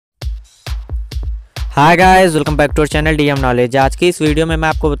Hi guys, welcome back to our channel DM knowledge. आज की इस वीडियो में मैं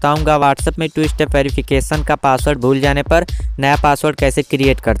आपको बताऊंगा व्हाट्सएप में 2 स्टेप वेरिफिकेशन का पासवर्ड भूल जाने पर नया पासवर्ड कैसे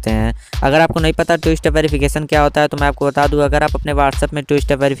क्रिएट करते हैं। अगर आपको नहीं पता 2 स्टेप वेरिफिकेशन क्या होता है तो मैं आपको बता दूं। अगर आप अपने व्हाट्सएप में 2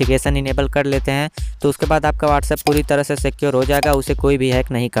 स्टेप वेरिफिकेशन इनेबल कर लेते हैं तो उसके बाद आपका व्हाट्सएप पूरी तरह से सिक्योर हो जाएगा, उसे कोई भी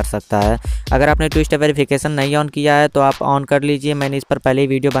हैक नहीं कर सकता है। अगर आपने 2 स्टेप वेरिफिकेशन नहीं ऑन किया है तो आप ऑन कर लीजिए। मैंने इस पर पहले ही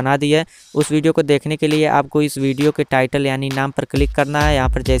वीडियो बना दी है। उस वीडियो को देखने के लिए आपको इस वीडियो के टाइटल यानी नाम पर क्लिक करना है। यहाँ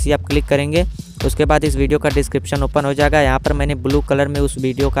पर जैसे ही आप क्लिक करेंगे उसके बाद इस वीडियो का डिस्क्रिप्शन ओपन हो जाएगा। यहाँ पर मैंने ब्लू कलर में उस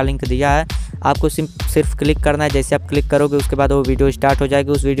वीडियो का लिंक दिया है, आपको सिर्फ क्लिक करना है। जैसे आप क्लिक करोगे उसके बाद वो वीडियो स्टार्ट हो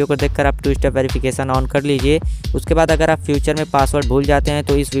जाएगी। उस वीडियो को देखकर आप 2 स्टेप वेरिफिकेशन ऑन कर लीजिए। उसके बाद अगर आप फ्यूचर में पासवर्ड भूल जाते हैं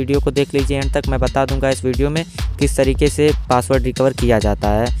तो इस वीडियो को देख लीजिए एंड तक। मैं बता दूंगा इस वीडियो में किस तरीके से पासवर्ड रिकवर किया जाता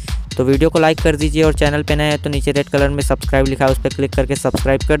है। तो वीडियो को लाइक कर दीजिए और चैनल पे नए हैं तो नीचे रेड कलर में सब्सक्राइब लिखा है, उस पर क्लिक करके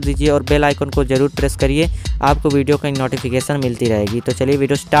सब्सक्राइब कर दीजिए और बेल आइकन को ज़रूर प्रेस करिए, आपको वीडियो की नोटिफिकेशन मिलती रहेगी। तो चलिए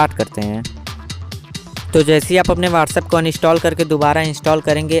वीडियो स्टार्ट करते हैं। तो जैसे ही आप अपने व्हाट्सएप को अनइंस्टॉल करके दोबारा इंस्टॉल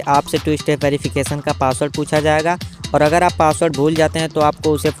करेंगे आपसे 2 स्टेप वेरिफिकेशन का पासवर्ड पूछा जाएगा। और अगर आप पासवर्ड भूल जाते हैं तो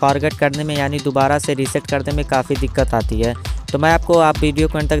आपको उसे फॉरगेट करने में यानी दोबारा से रीसेट करने में काफ़ी दिक्कत आती है। तो आप वीडियो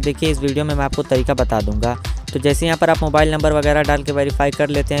को अंत तक देखिए। इस वीडियो में मैं आपको तरीका बता दूंगा। तो जैसे यहाँ पर आप मोबाइल नंबर वगैरह डाल के वेरीफाई कर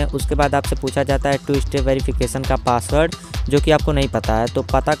लेते हैं, उसके बाद आपसे पूछा जाता है 2 स्टेप वेरिफिकेशन का पासवर्ड जो कि आपको नहीं पता है। तो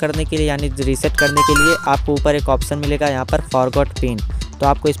पता करने के लिए यानी रीसेट करने के लिए आपको ऊपर एक ऑप्शन मिलेगा यहाँ पर फॉरगॉट पिन, तो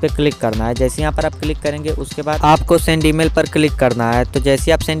आपको इस पर क्लिक करना है। जैसे यहाँ पर आप क्लिक करेंगे उसके बाद आपको सेंड ईमेल पर क्लिक करना है। तो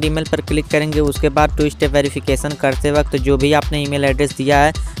जैसे आप सेंड ईमेल पर क्लिक करेंगे उसके बाद 2 स्टेप वेरिफिकेशन करते वक्त जो भी आपने ईमेल एड्रेस दिया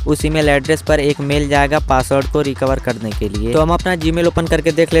है उस ईमेल एड्रेस पर एक मेल जाएगा पासवर्ड को रिकवर करने के लिए। तो हम अपना जीमेल ओपन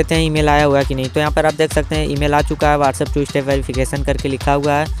करके देख लेते हैं ईमेल आया हुआ है कि नहीं। तो यहाँ पर आप देख सकते हैं ईमेल आ चुका है, व्हाट्सएप 2 स्टेप वेरिफिकेशन करके लिखा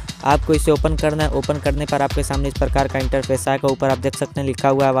हुआ है। आपको इसे ओपन करना है। ओपन करने पर आपके सामने इस प्रकार का इंटरफेस आएगा। ऊपर आप देख सकते हैं लिखा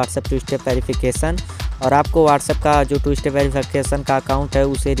हुआ है व्हाट्सएप 2 स्टेप वेरिफिकेशन। और आपको व्हाट्सएप का जो 2 स्टेप वेरिफिकेशन का अकाउंट है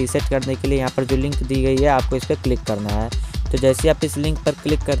उसे रीसेट करने के लिए यहाँ पर जो लिंक दी गई है आपको इस पर क्लिक करना है। तो जैसे आप इस लिंक पर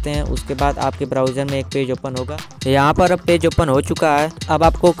क्लिक करते हैं उसके बाद आपके ब्राउज़र में एक पेज ओपन होगा। यहाँ पर अब पेज ओपन हो चुका है। अब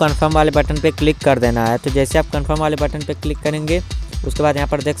आपको कन्फर्म वाले बटन पे क्लिक कर देना है। तो जैसे आप कन्फर्म वाले बटन पे क्लिक करेंगे उसके बाद यहाँ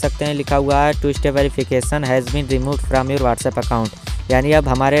पर देख सकते हैं लिखा हुआ है 2 step verification has been removed from your WhatsApp account, यानी अब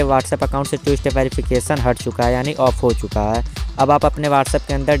हमारे व्हाट्सएप अकाउंट से 2 स्टेप वेरिफिकेशन हट चुका है यानी ऑफ हो चुका है। अब आप अपने व्हाट्सएप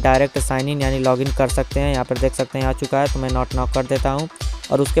के अंदर डायरेक्ट साइन इन यानी लॉगिन कर सकते हैं। यहाँ पर देख सकते हैं आ चुका है, तो मैं नॉट नाउ कर देता हूँ।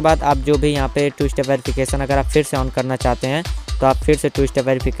 और उसके बाद आप जो भी यहाँ पे 2 स्टेप वेरिफिकेशन अगर आप फिर से ऑन करना चाहते हैं तो आप फिर से 2 स्टेप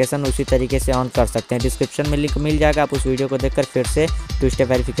वेरिफिकेशन उसी तरीके से ऑन कर सकते हैं। डिस्क्रिप्शन में लिंक मिल जाएगा, आप उस वीडियो को देखकर फिर से 2 स्टेप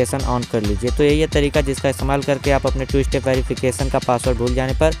वेरिफिकेशन ऑन कर लीजिए। तो यही है तरीका जिसका इस्तेमाल करके आप अपने 2 स्टेप वेरिफिकेशन का पासवर्ड भूल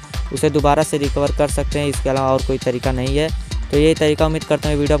जाने पर उसे दोबारा से रिकवर कर सकते हैं। इसके अलावा और कोई तरीका नहीं है। तो यही तरीका उम्मीद करता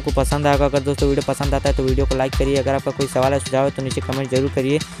हूँ वीडियो आपको पसंद आएगा। अगर दोस्तों वीडियो पसंद आता है तो वीडियो को लाइक करिए। अगर आपका कोई सवाल है सुझाव है तो नीचे कमेंट जरूर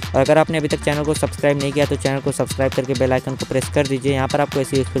करिए। और अगर आपने अभी तक चैनल को सब्सक्राइब नहीं किया तो चैनल को सब्सक्राइब करके बेल आइकन को प्रेस कर दीजिए। यहाँ पर आपको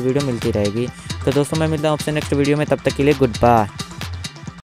ऐसी यूजफुल वीडियो मिलती रहेगी। तो दोस्तों मैं मिलता हूँ आपसे नेक्स्ट वीडियो में, तब तक के लिए गुड बाय।